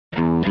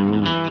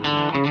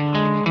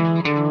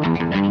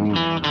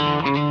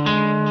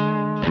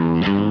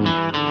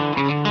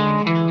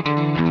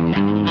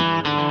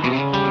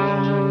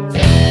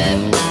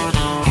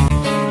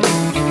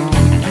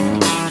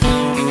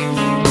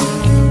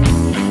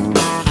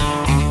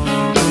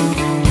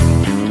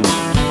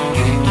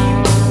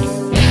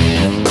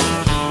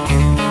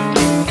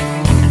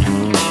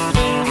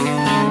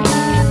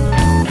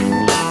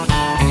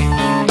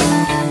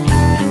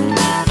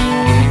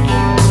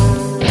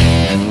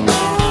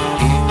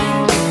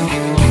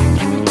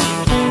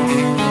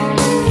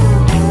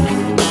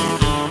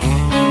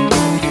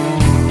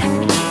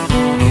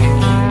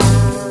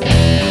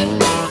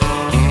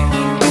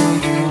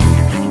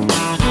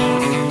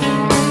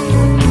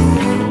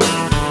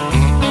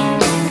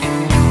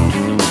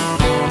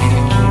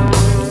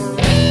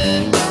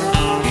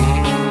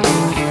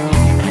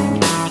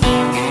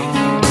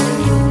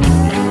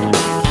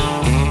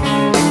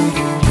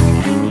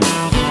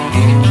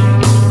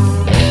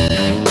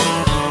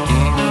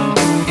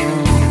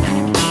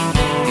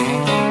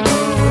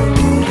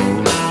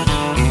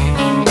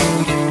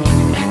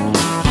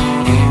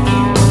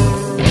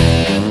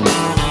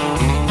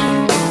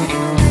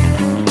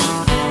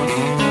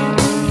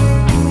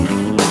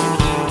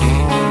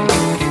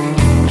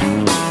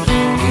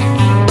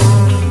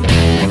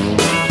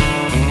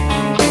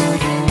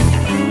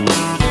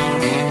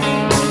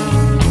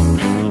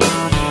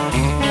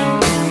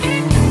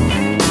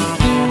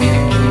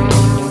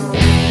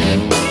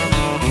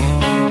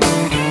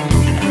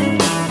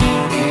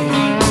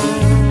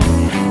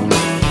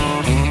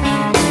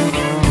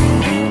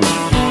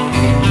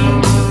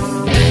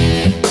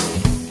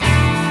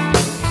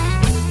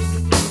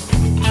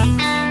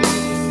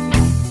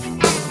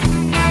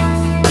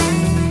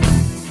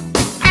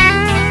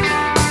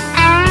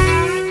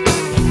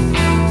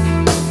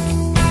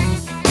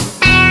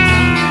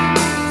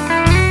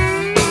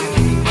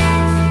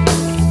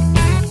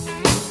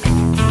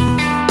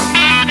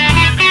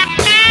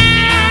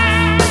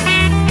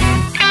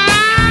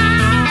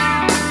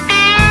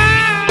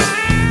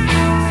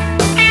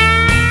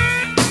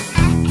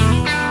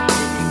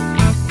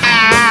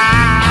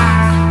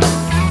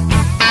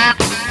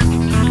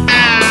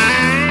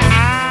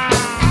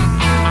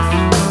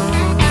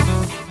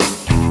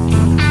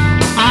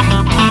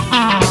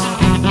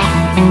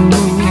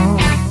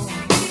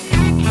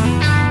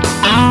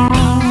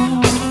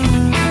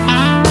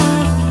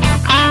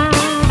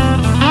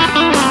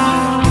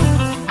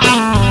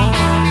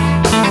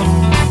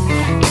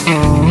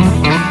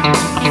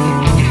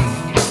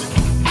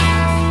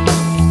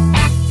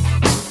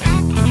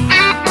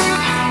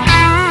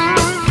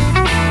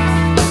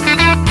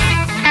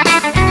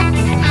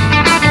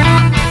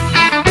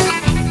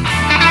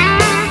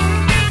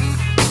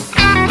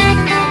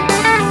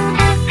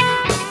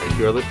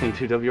are listening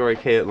to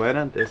WRAK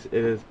Atlanta. This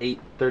is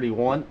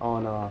 8:31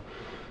 on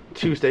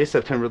Tuesday,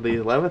 September the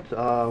 11th.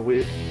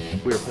 We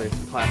are playing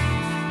some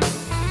classics.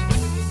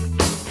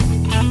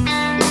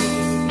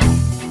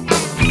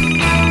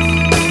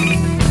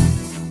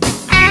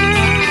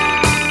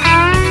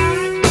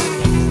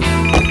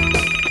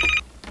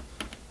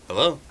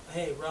 Hello.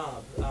 Hey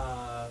Rob,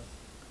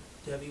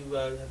 have you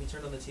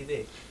turned on the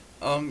TV?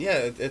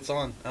 Yeah, it's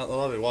on. I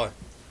love it. Why?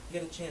 You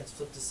get a chance,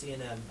 flip to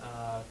CNN.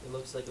 It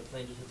looks like a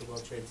plane just hit the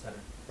World Trade Center.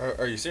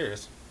 Are you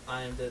serious?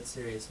 I am dead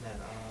serious, man.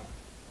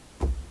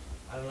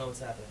 I don't know what's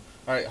happening.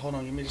 All right, hold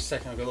on. Give me just a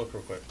second. I'll go look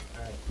real quick.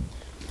 All right.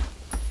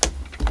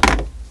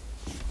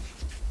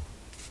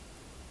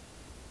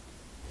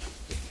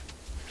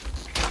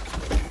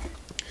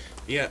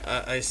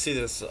 Yeah, I see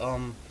this.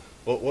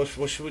 What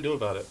should we do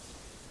about it?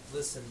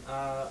 Listen,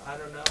 I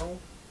don't know.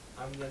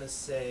 I'm gonna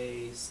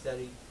say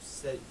steady,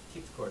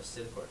 keep the course,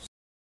 stay the course.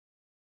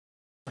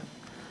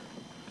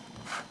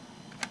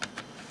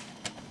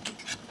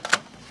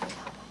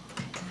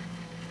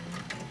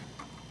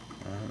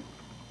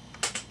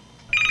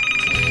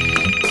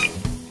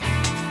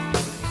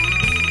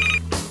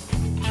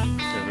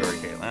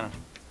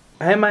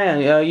 Hey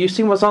man, you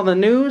seen what's on the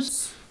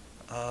news?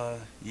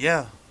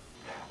 Yeah.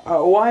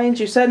 Why ain't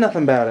you said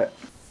nothing about it?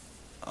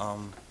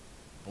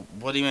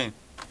 What do you mean?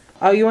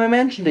 Oh, you ain't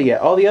mentioned it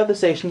yet. All the other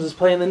stations is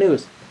playing the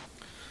news.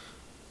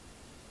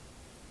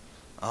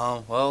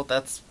 Well,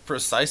 that's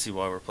precisely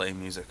why we're playing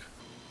music.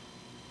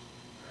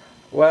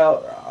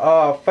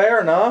 Well,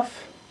 fair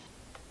enough.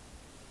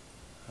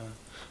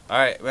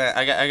 Alright, man,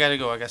 I gotta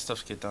go. I got stuff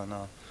to get done.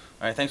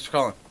 Alright, thanks for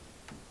calling.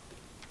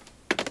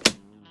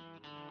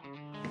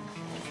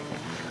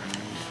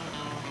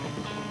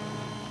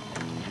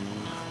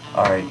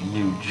 Alright,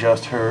 you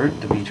just heard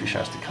Dmitri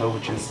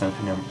Shostakovich's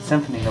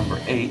Symphony Number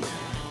 8.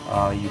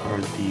 You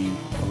heard the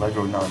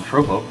Allegro non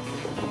troppo.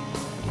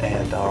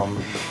 And,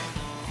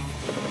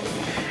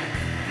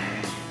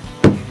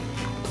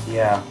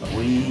 yeah,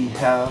 we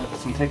have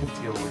some tickets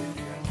to give away.